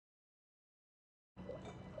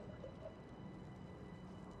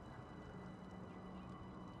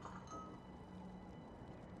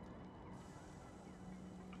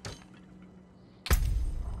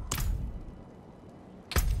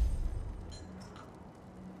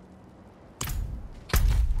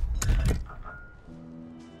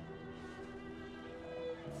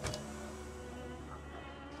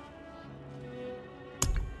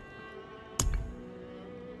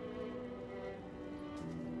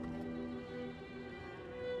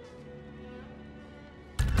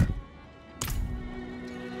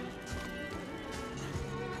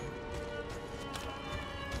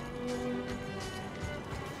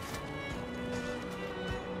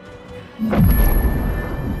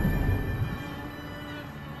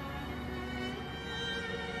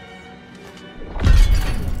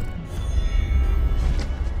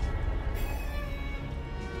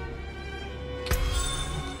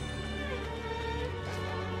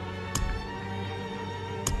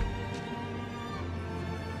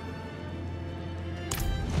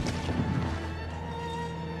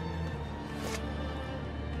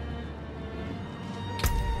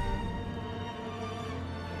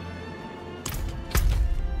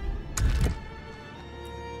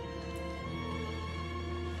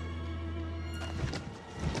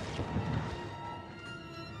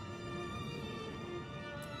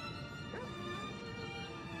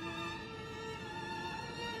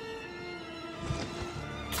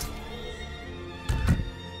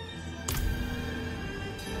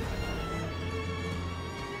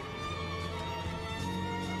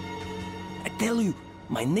tell you,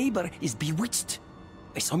 my neighbor is bewitched.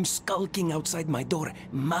 I saw him skulking outside my door,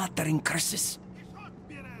 muttering curses.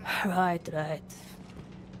 Right.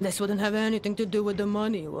 This wouldn't have anything to do with the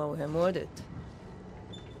money you owe him, would it?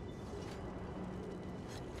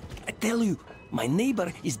 I tell you, my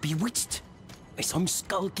neighbor is bewitched. I saw him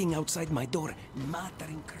skulking outside my door,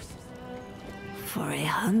 muttering curses. For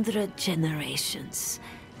 100 generations,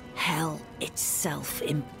 hell itself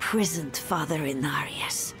imprisoned Father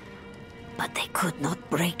Inarius. But they could not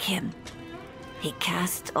break him. He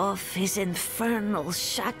cast off his infernal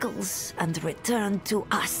shackles and returned to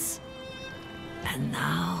us. And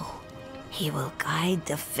now, he will guide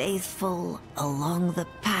the faithful along the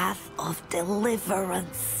path of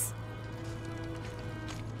deliverance.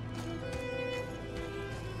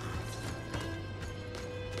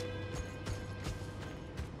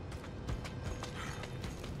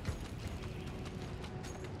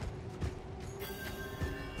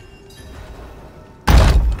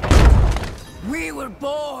 We were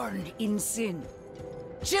born in sin,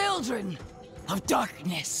 children of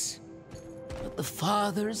darkness. But the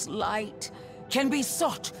Father's light can be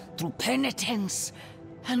sought through penitence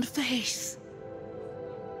and faith.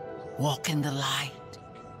 Walk in the light.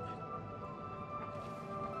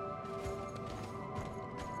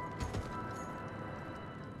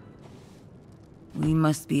 We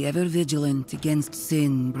must be ever vigilant against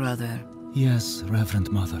sin, brother. Yes,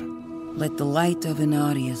 Reverend Mother. Let the light of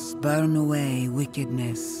Inarius burn away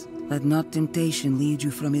wickedness. Let not temptation lead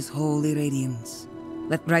you from his holy radiance.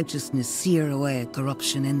 Let righteousness sear away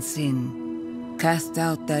corruption and sin. Cast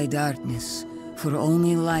out thy darkness, for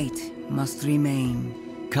only light must remain.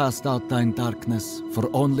 Cast out thine darkness, for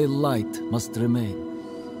only light must remain.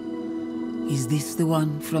 Is this the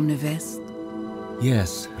one from the west?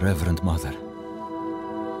 Yes, Reverend Mother.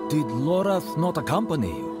 Did Lorath not accompany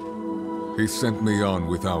you? He sent me on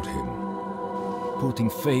without him. Putting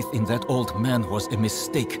faith in that old man was a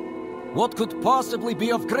mistake. What could possibly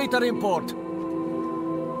be of greater import?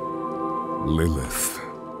 Lilith.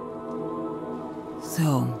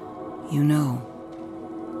 So, you know.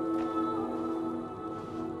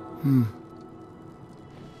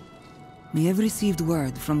 We have received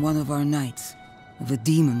word from one of our knights of a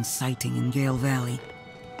demon sighting in Gale Valley.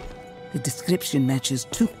 The description matches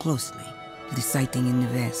too closely to the sighting in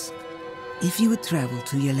the west. If you would travel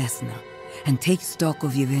to Yelesna and take stock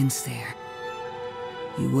of the events there,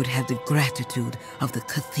 you would have the gratitude of the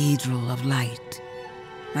Cathedral of Light.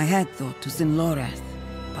 I had thought to send Lorath,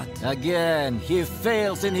 but... Again, he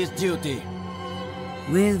fails in his duty.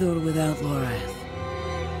 With or without Lorath,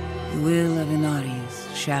 the will of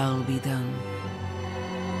Inarius shall be done.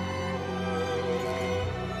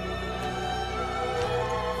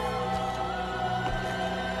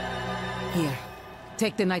 Here,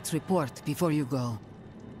 take the knight's report before you go.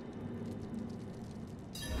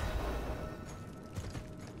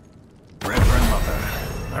 Reverend Mother,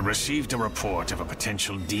 I received a report of a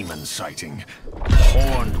potential demon sighting. A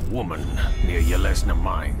horned woman near Yelesna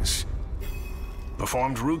mines.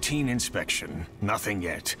 Performed routine inspection, nothing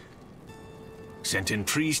yet. Sent in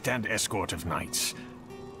priest and escort of knights.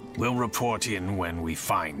 We'll report in when we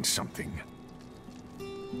find something.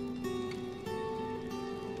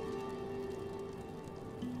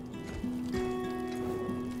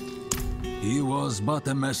 He was but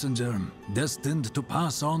a messenger, destined to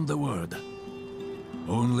pass on the word.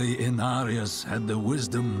 Only Inarius had the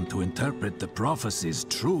wisdom to interpret the prophecy's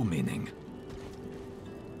true meaning.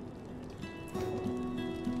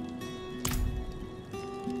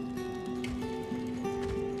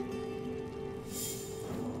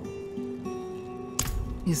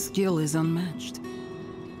 His skill is unmatched.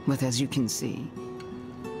 But as you can see,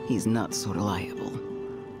 he's not so reliable.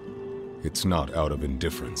 It's not out of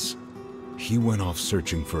indifference. He went off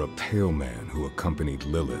searching for a pale man who accompanied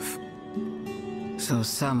Lilith. So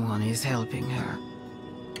someone is helping her.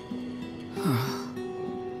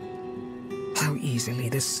 How easily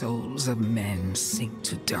the souls of men sink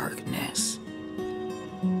to darkness.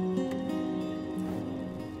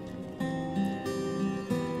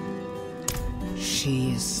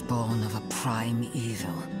 She is spawn of a prime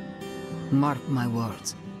evil. Mark my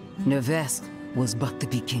words, Nevesk was but the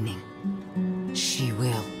beginning. She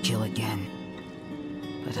will kill again.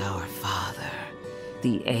 But our father,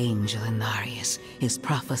 the angel Inarius, is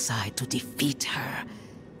prophesied to defeat her.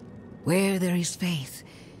 Where there is faith,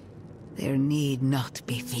 there need not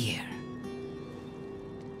be fear.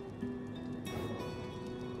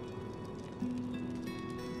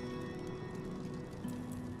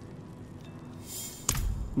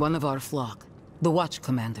 One of our flock, the watch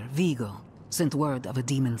commander, Vigo, sent word of a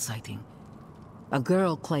demon sighting. A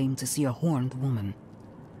girl claimed to see a horned woman.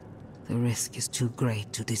 The risk is too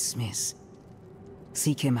great to dismiss.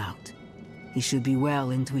 Seek him out. He should be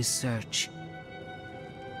well into his search.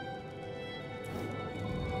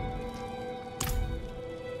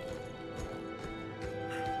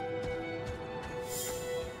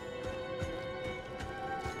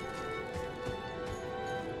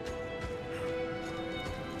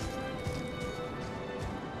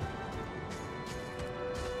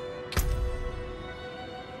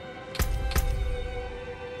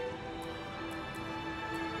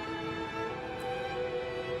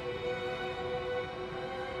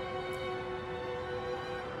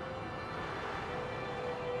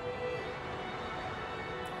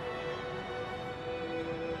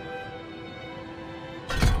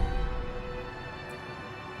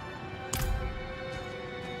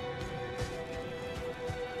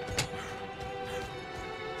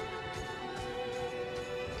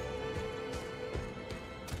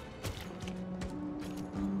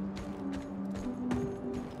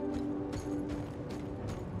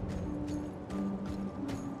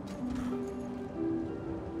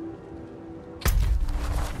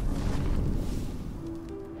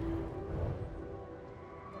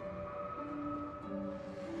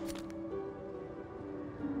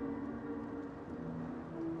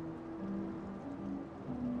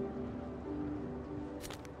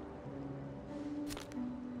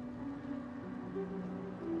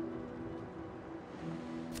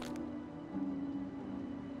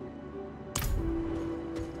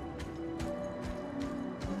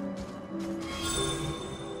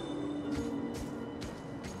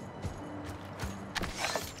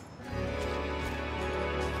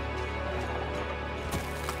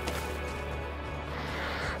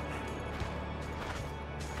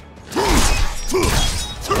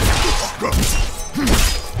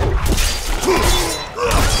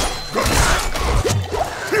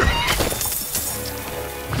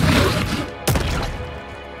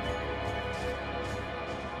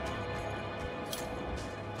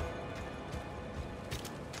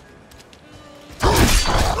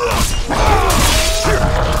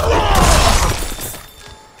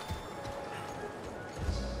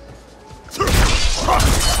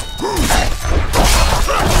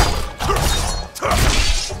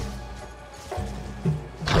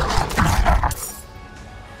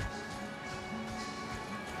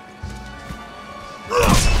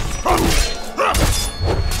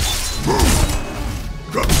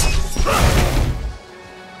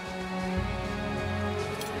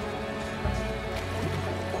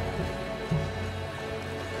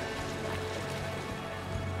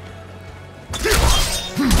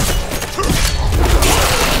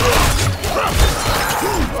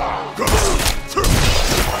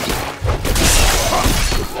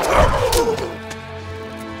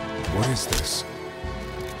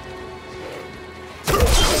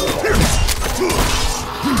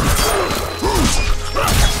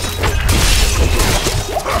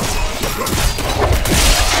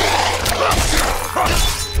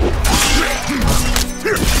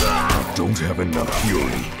 Don't have enough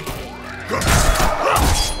fury.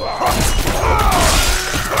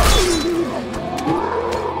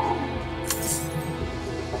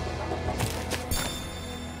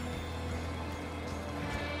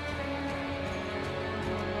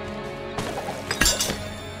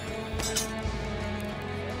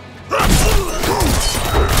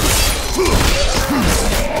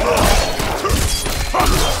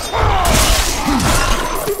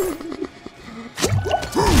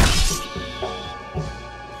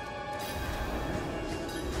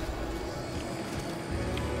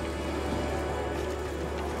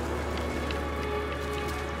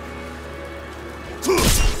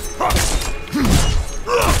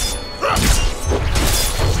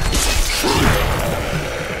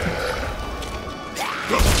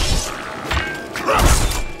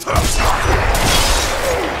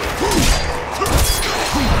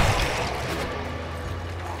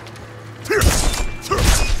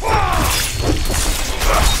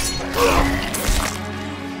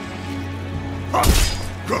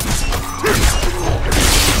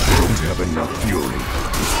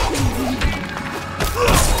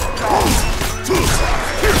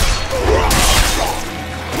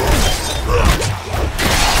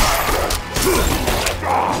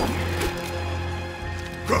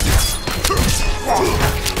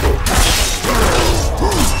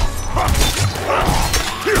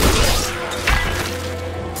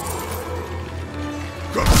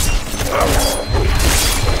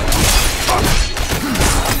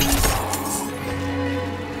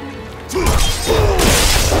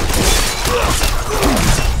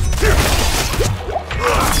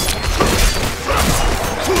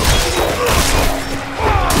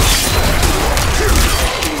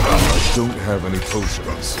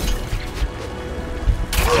 potions.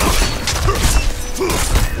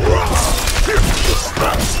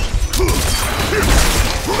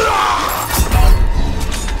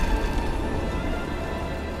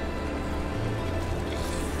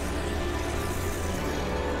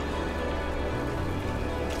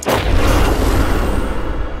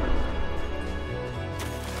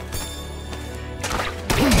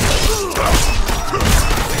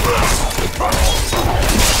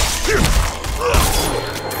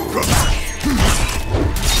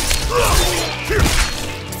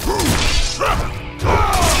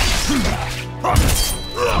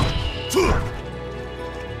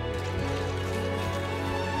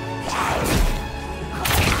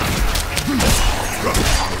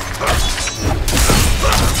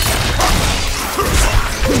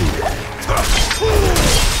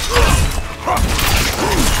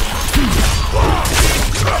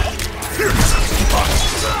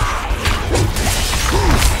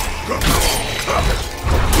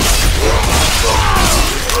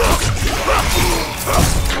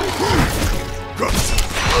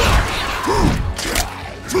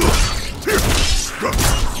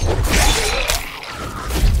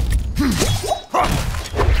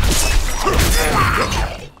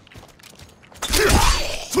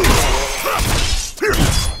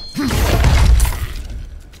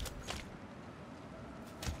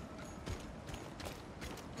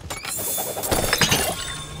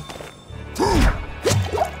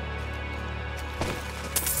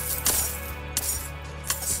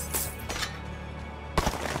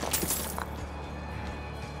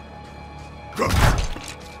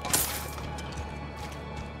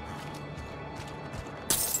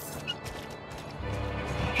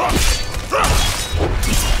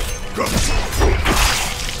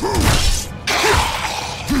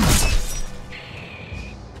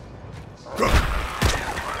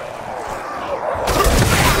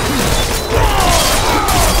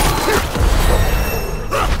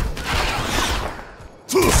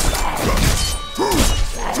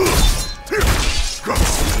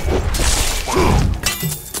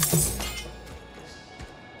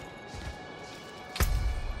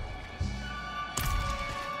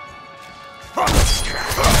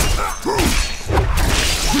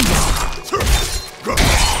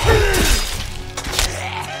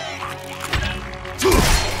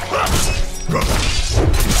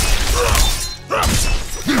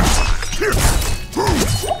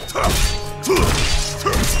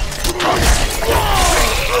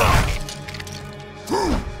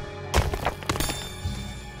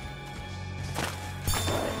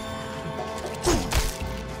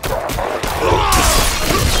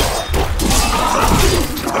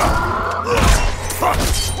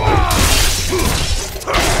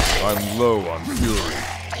 I'm low on fury.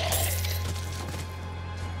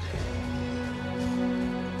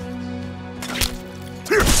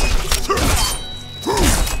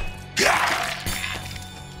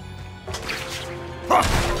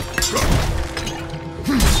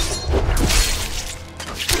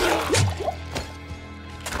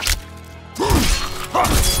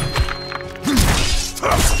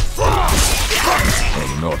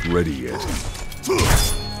 I'm not ready yet.